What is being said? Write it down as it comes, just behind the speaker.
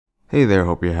Hey there,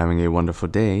 hope you're having a wonderful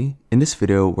day. In this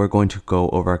video, we're going to go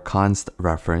over const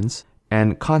reference,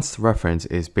 and const reference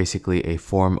is basically a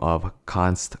form of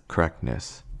const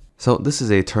correctness. So this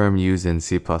is a term used in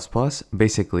C++.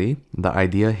 Basically, the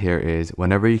idea here is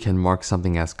whenever you can mark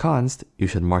something as const, you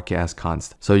should mark it as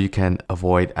const, so you can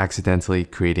avoid accidentally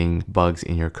creating bugs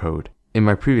in your code. In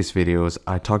my previous videos,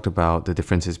 I talked about the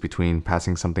differences between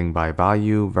passing something by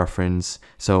value, reference.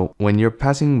 So when you're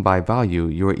passing by value,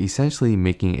 you're essentially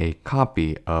making a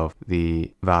copy of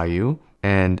the value.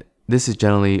 And this is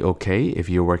generally okay if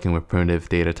you're working with primitive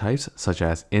data types such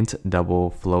as int, double,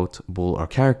 float, bool, or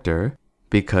character,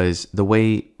 because the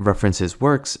way references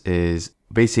works is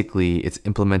basically it's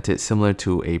implemented similar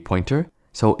to a pointer.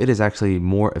 So it is actually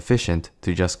more efficient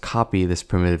to just copy this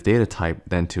primitive data type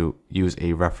than to use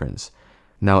a reference.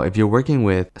 Now, if you're working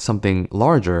with something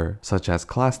larger, such as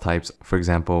class types, for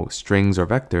example, strings or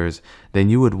vectors,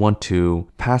 then you would want to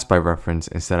pass by reference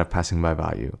instead of passing by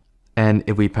value. And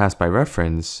if we pass by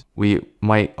reference, we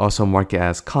might also mark it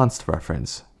as const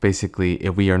reference. Basically,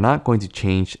 if we are not going to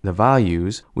change the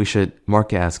values, we should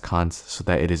mark it as const so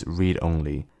that it is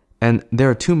read-only. And there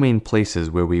are two main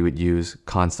places where we would use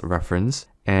const reference.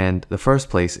 And the first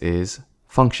place is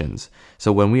functions.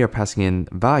 So when we are passing in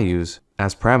values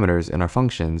as parameters in our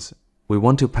functions, we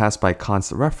want to pass by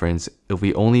const reference if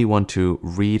we only want to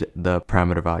read the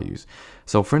parameter values.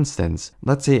 So for instance,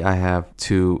 let's say I have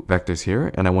two vectors here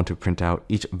and I want to print out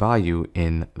each value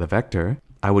in the vector.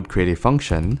 I would create a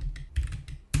function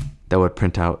that would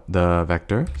print out the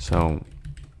vector. So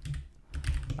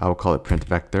I will call it print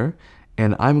vector.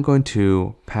 And I'm going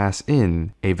to pass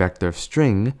in a vector of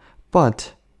string,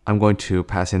 but I'm going to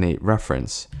pass in a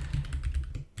reference.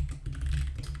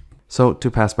 So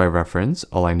to pass by reference,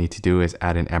 all I need to do is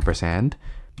add an ampersand,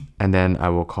 and then I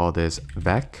will call this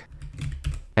vec.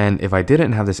 And if I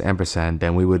didn't have this ampersand,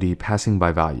 then we would be passing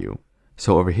by value.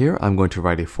 So over here, I'm going to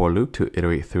write a for loop to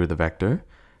iterate through the vector.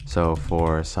 So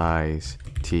for size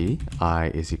t, I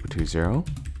is equal to 0,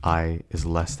 I is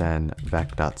less than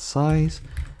vec.size,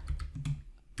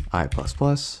 I++,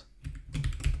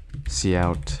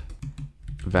 cout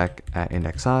vec at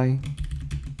index I,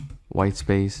 white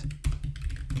space,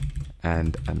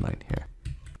 and endline here.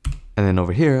 And then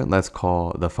over here, let's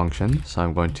call the function. So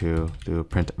I'm going to do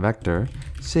print vector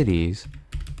cities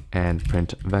and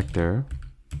print vector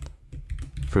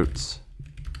fruits.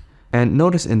 And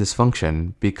notice in this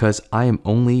function, because I am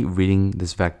only reading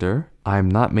this vector, I am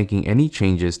not making any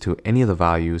changes to any of the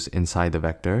values inside the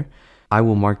vector. I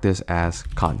will mark this as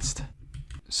const.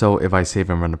 So if I save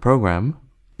and run the program,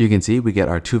 you can see we get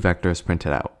our two vectors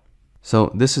printed out.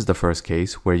 So this is the first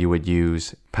case where you would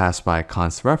use pass by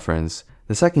const reference.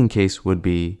 The second case would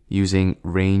be using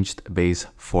ranged base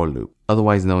for loop,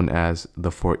 otherwise known as the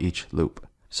for each loop.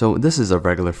 So this is a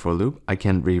regular for loop. I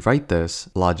can rewrite this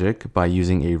logic by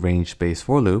using a ranged base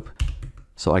for loop.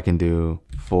 So I can do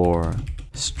for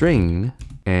string,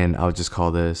 and I'll just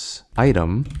call this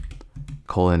item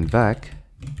colon vec.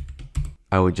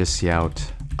 I would just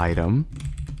cout item,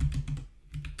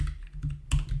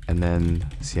 and then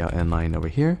cout endline over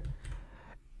here.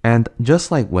 And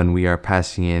just like when we are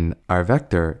passing in our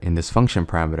vector in this function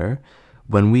parameter,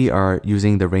 when we are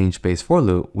using the range base for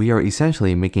loop, we are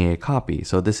essentially making a copy.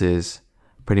 So this is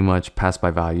pretty much pass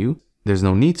by value. There's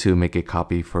no need to make a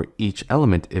copy for each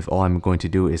element if all I'm going to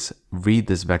do is read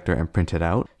this vector and print it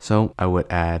out. So I would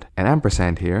add an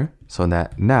ampersand here so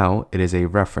that now it is a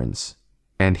reference.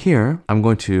 And here, I'm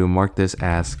going to mark this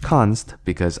as const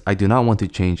because I do not want to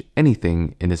change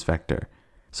anything in this vector.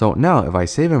 So now if I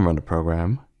save and run the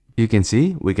program, you can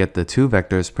see we get the two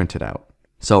vectors printed out.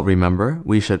 So remember,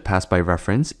 we should pass by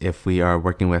reference if we are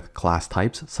working with class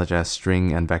types such as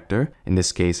string and vector. In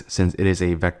this case, since it is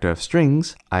a vector of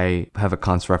strings, I have a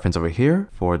const reference over here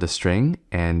for the string,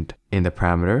 and in the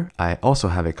parameter, I also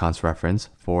have a const reference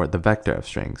for the vector of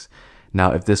strings.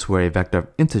 Now, if this were a vector of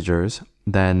integers,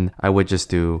 then I would just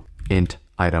do int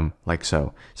item like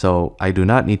so. So I do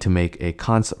not need to make a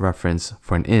const reference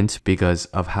for an int because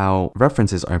of how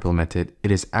references are implemented.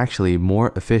 It is actually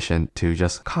more efficient to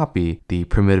just copy the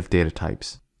primitive data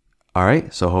types.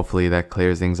 Alright, so hopefully that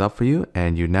clears things up for you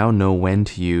and you now know when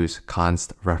to use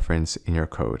const reference in your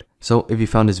code. So if you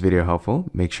found this video helpful,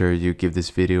 make sure you give this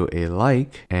video a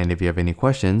like, and if you have any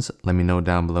questions, let me know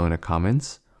down below in the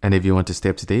comments. And if you want to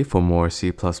stay up to date for more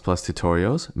C++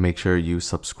 tutorials, make sure you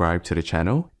subscribe to the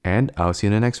channel, and I'll see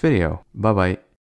you in the next video. Bye bye.